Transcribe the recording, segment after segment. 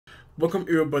Welcome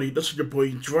everybody, this is your boy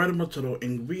Dryder Mataroa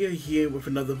and we are here with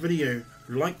another video.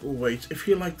 Like always, if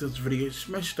you like this video,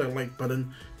 smash that like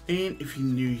button, and if you're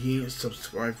new here,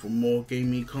 subscribe for more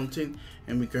gaming content,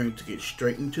 and we're going to get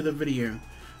straight into the video.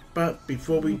 But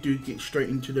before we do get straight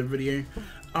into the video,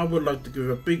 I would like to give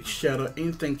a big shout out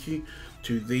and thank you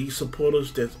to the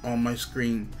supporters that's on my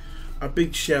screen. A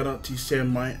big shout out to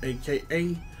Samira,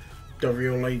 A.K.A,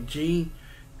 WLAG,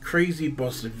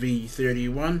 CrazyBoss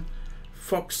V31,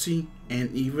 Foxy,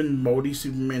 and even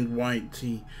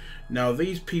MaoriSupermanYT. Now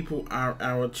these people are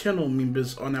our channel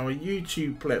members on our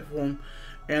YouTube platform,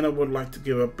 and I would like to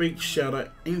give a big shout out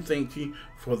and thank you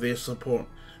for their support.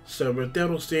 So with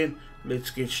that all said, let's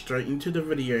get straight into the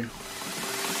video.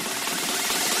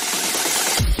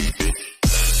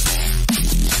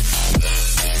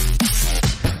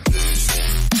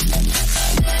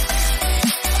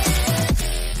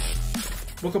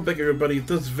 Welcome back everybody.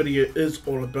 This video is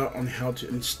all about on how to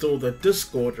install the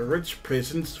Discord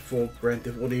RagePresence for Grand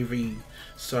Theft Auto V.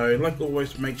 So like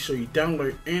always, make sure you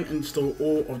download and install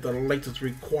all of the latest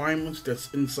requirements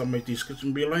that's inside my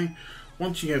description below.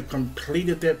 Once you have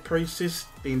completed that process,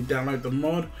 then download the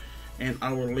mod, and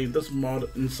I will leave this mod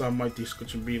inside my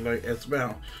description below as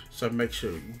well. So make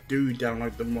sure you do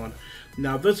download the mod.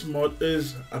 Now this mod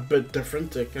is a bit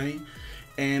different, okay?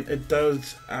 And it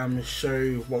does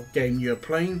show what game you're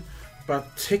playing,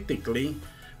 but technically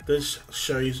this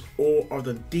shows all of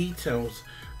the details,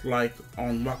 like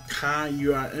on what car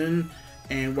you are in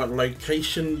and what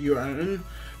location you are in,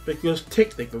 because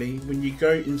technically when you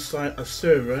go inside a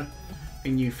server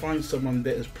and you find someone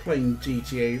that is playing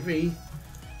GTAV,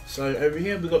 so over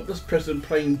here we've got this person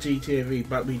playing GTAV,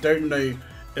 but we don't know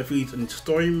if he's in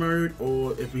story mode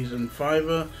or if he's in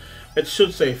Fiverr. It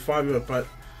should say Fiverr, but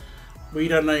we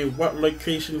don't know what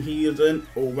location he is in,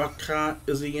 or what car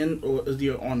is he in, or is he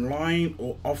online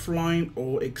or offline,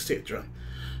 or etc.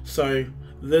 So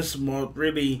this mod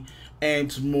really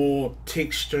adds more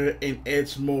texture and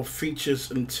adds more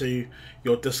features into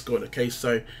your Discord. Okay,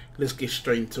 so let's get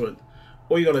straight into it.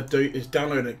 All you gotta do is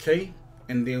download it, okay?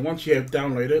 And then once you have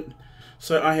downloaded,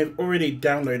 so I have already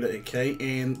downloaded it, okay?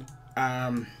 And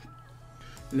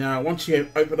now once you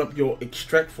have opened up your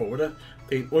extract folder,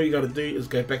 then all you gotta do is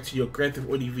go back to your Grand Theft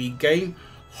Auto V game,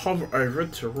 hover over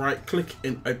it to right click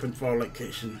and open file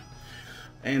location.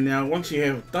 And now once you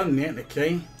have done that,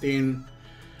 okay, then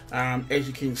as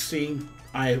you can see,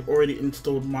 I have already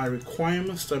installed my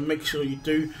requirements, so make sure you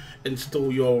do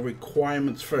install your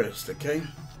requirements first, okay?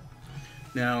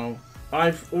 Now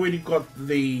I've already got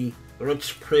the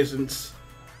RagePresence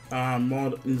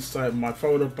mod inside my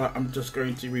folder, but I'm just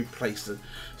going to replace it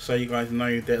so you guys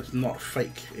know that's not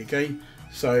fake, okay?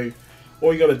 So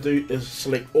all you gotta do is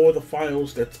select all the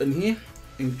files that's in here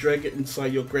and drag it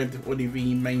inside your Grand Theft Auto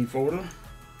V main folder.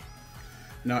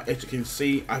 Now as you can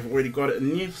see, I've already got it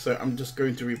in here, so I'm just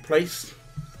going to replace,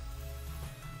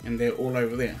 and they're all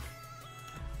over there.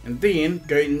 And then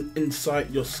go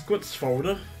inside your scripts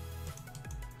folder,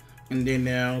 and then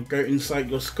now go inside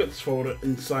your scripts folder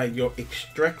inside your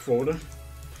extract folder,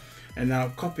 and now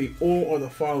copy all of the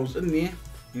files in there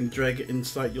and drag it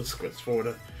inside your scripts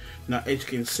folder. Now as you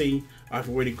can see, I've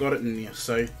already got it in there,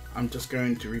 so I'm just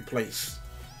going to replace.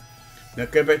 Now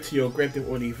go back to your Grand Theft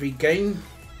Auto V game,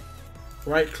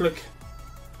 right click,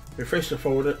 refresh the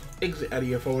folder, exit out of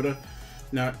your folder.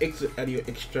 Now exit out of your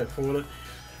extract folder.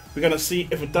 We're gonna see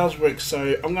if it does work,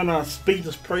 so I'm gonna speed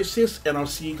this process and I'll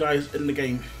see you guys in the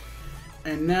game.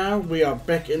 And now we are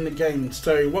back in the game.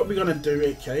 So what we're gonna do,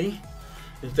 okay,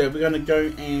 is that we're gonna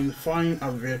go and find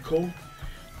a vehicle.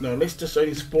 Now let's just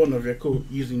only spawn a vehicle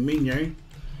using menu,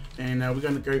 and now we're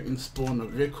going to go and spawn a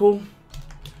vehicle,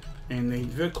 and the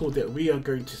vehicle that we are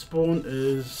going to spawn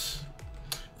is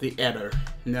the adder.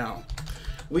 Now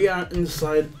we are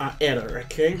inside our adder,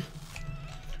 okay,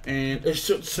 and it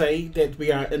should say that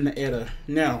we are in the adder.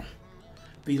 Now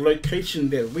the location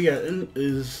that we are in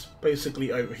is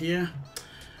basically over here.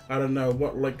 I don't know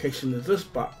what location is this,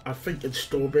 but I think it's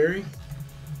Strawberry.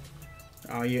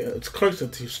 Yeah, it's closer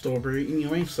to Strawberry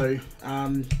anyway, so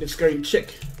let's go and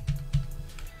check.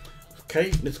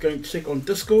 Okay, let's go and check on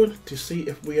Discord to see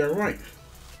if we are right.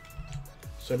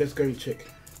 So let's go and check.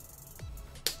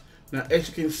 Now as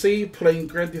you can see, playing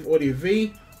Grand Theft Auto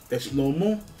V, that's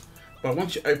normal. But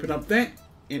once you open up that,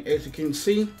 and as you can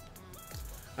see,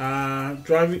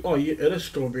 driving, oh yeah, it is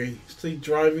Strawberry. See,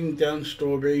 driving down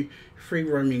Strawberry, free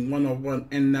roaming 101,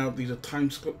 and now there's a time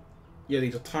scope. Yeah,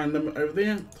 there's a time limit over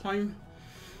there, time.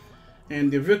 And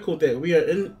the vehicle that we are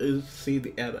in is, see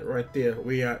the adder right there.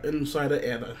 We are inside the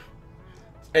adder,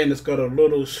 and it's got a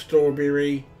little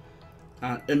Strawberry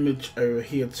image over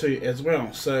here too as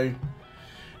well. So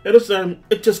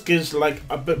it just gives like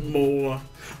a bit more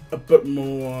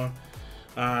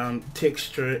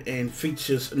texture and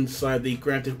features inside the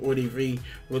Grand Theft Auto V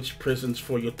RagePresence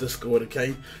for your Discord.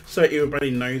 Okay, so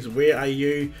everybody knows where are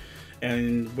you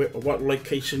and what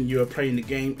location you are playing the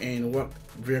game and what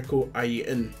vehicle are you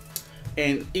in.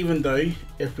 And even though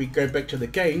if we go back to the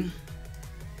game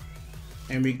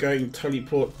and we go and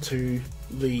teleport to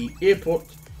the airport,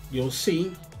 you'll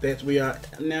see that we are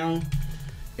now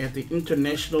at the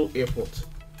international airport.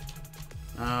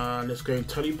 Let's go and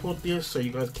teleport there so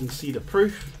you guys can see the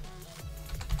proof.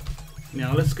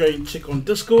 Now let's go and check on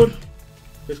Discord.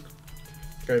 Let's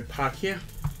go park here.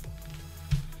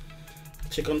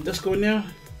 Check on Discord now.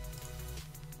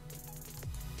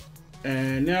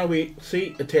 And now we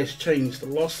see it has changed.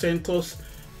 Los Santos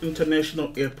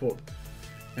International Airport.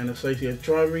 And it says here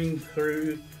driving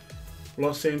through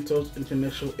Los Santos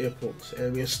International Airport.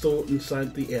 And we are still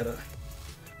inside the error.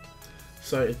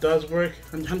 So it does work,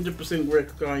 100%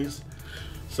 work, guys.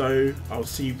 So I'll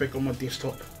see you back on my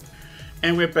desktop.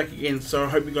 And we're back again. So I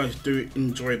hope you guys do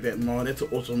enjoy that mod. It's an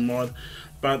awesome mod.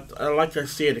 But like I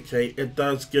said, okay, it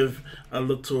does give a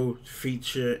little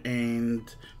feature and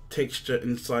texture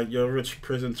inside your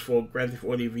RagePresence for Grand Theft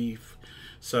Auto V.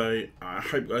 So I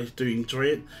hope you guys do enjoy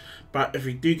it. But if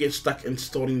you do get stuck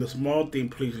installing this mod, then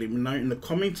please let me know in the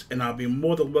comments and I'll be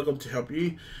more than welcome to help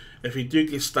you. If you do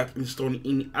get stuck installing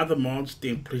any other mods,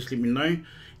 then please let me know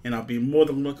and I'll be more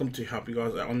than welcome to help you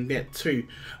guys out on that too.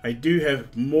 I do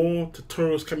have more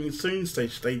tutorials coming soon, so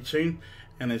stay tuned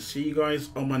and I'll see you guys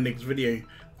on my next video.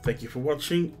 Thank you for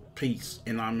watching, peace,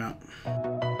 and I'm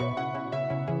out.